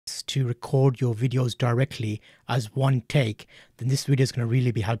to record your videos directly as one take, then this video is going to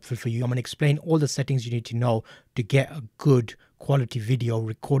really be helpful for you. I'm going to explain all the settings you need to know to get a good quality video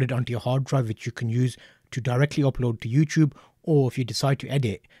recorded onto your hard drive, which you can use to directly upload to YouTube, or if you decide to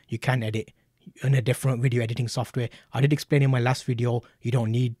edit, you can edit in a different video editing software. I did explain in my last video, you don't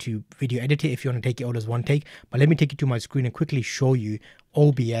need to video edit it if you want to take it all as one take, but let me take you to my screen and quickly show you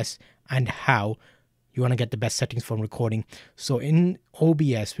OBS and how you want to get the best settings from recording. So in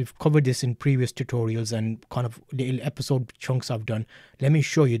OBS, we've covered this in previous tutorials and kind of little episode chunks I've done. Let me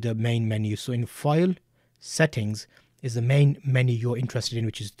show you the main menu. So in File, Settings is the main menu you're interested in,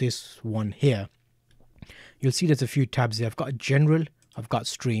 which is this one here. You'll see there's a few tabs there. I've got General, I've got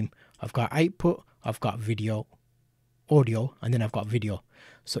Stream, I've got Output, I've got Video, Audio, and then I've got Video.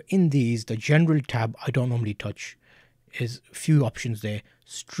 So in these, the General tab I don't normally touch. Is a few options there.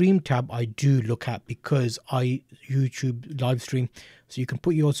 Stream tab I do look at because I YouTube live stream, so you can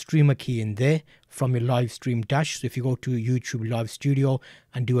put your streamer key in there from your live stream dash. So if you go to YouTube Live Studio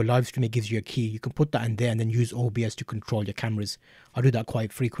and do a live stream, it gives you a key. You can put that in there and then use OBS to control your cameras. I do that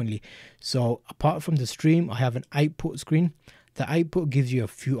quite frequently. So apart from the stream, I have an output screen. The output gives you a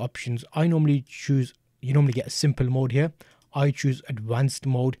few options. I normally choose, you normally get a simple mode here. I choose advanced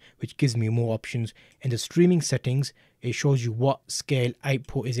mode, which gives me more options. In the streaming settings, it shows you what scale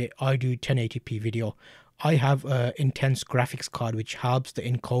output is it. I do 1080p video. I have an intense graphics card which helps the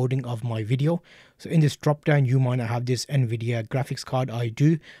encoding of my video. So in this drop down, you might not have this NVIDIA graphics card. I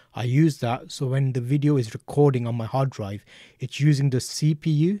do. I use that. So when the video is recording on my hard drive, it's using the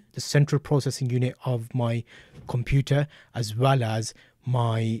CPU, the central processing unit of my computer, as well as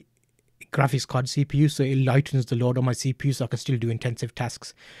my graphics card CPU, so it lightens the load on my CPU so I can still do intensive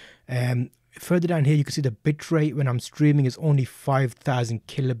tasks. Further down here, you can see the bitrate when I'm streaming is only 5,000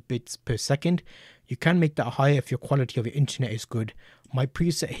 kilobits per second. You can make that higher if your quality of your internet is good. My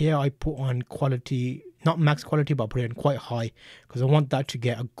preset here, I put on quality, not max quality, but I put it in quite high because I want that to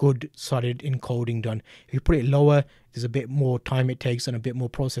get a good solid encoding done. If you put it lower, there's a bit more time it takes and a bit more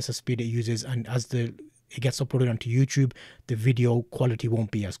processor speed it uses, and as it gets uploaded onto YouTube, the video quality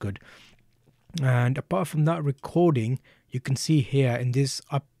won't be as good. And apart from that, recording, you can see here in this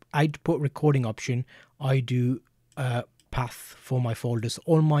output recording option, I do a path for my folders.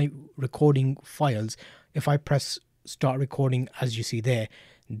 All my recording files, if I press start recording, as you see there,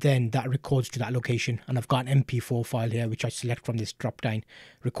 then that records to that location. And I've got an MP4 file here, which I select from this drop down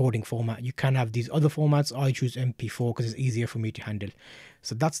recording format. You can have these other formats. I choose MP4 because it's easier for me to handle.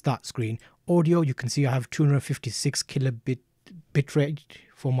 So that's that screen. Audio, you can see I have 256 kilobit bitrate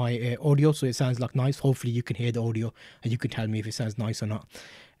for my audio, so it sounds like nice. Hopefully you can hear the audio and you can tell me if it sounds nice or not.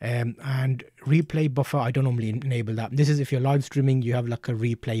 And replay buffer, I don't normally enable that. This is if you're live streaming, you have like a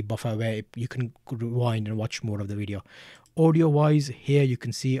replay buffer where you can rewind and watch more of the video. Audio wise, here you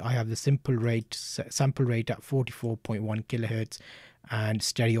can see I have the sample rate at 44.1 kilohertz and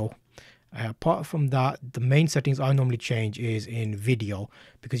stereo. Apart from that, the main settings I normally change is in video,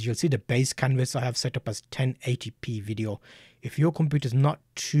 because you'll see the base canvas I have set up as 1080p video. If your computer is not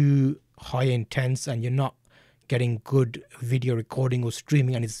too high intense and you're not getting good video recording or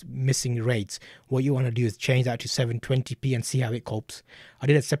streaming and it's missing rates, what you want to do is change that to 720p and see how it copes. I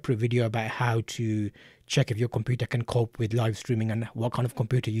did a separate video about how to check if your computer can cope with live streaming and what kind of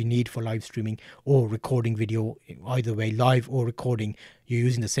computer you need for live streaming or recording video. Either way, live or recording, you're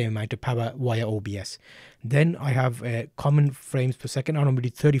using the same amount of power via OBS. Then I have common frames per second. I normally do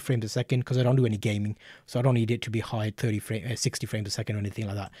 30 frames a second because I don't do any gaming, so I don't need it to be high 60 frames a second or anything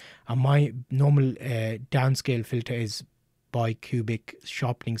like that. And my normal downscale filter is bicubic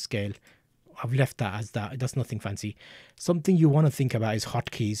sharpening scale. I've left that as that. That's nothing fancy. Something you want to think about is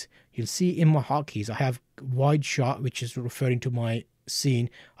hotkeys. You'll see in my hotkeys, I have wide shot, which is referring to my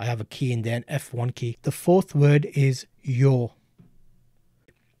scene. I have a key in there, an F1 key. The fourth word is your.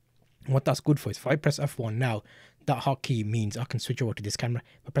 What that's good for is if I press F1 now, that hotkey means I can switch over to this camera.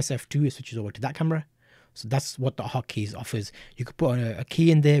 If I press F2, it switches over to that camera. So that's what the hotkeys offers. You could put a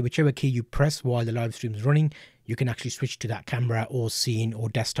key in there, whichever key you press while the live stream is running, you can actually switch to that camera or scene or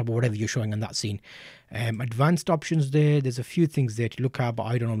desktop or whatever you're showing on that scene. Advanced options there's a few things there to look at, but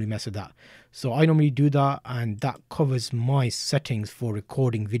I don't normally mess with that. So I normally do that, and that covers my settings for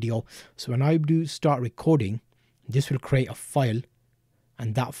recording video. So when I do start recording, this will create a file,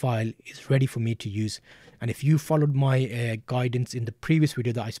 and that file is ready for me to use. And if you followed my guidance in the previous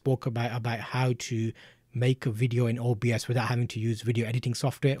video that I spoke about how to make a video in OBS without having to use video editing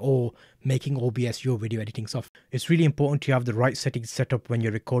software or making OBS your video editing software, it's really important to have the right settings set up when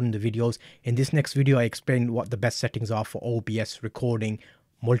you're recording the videos. In this next video, I explain what the best settings are for OBS recording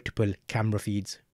multiple camera feeds.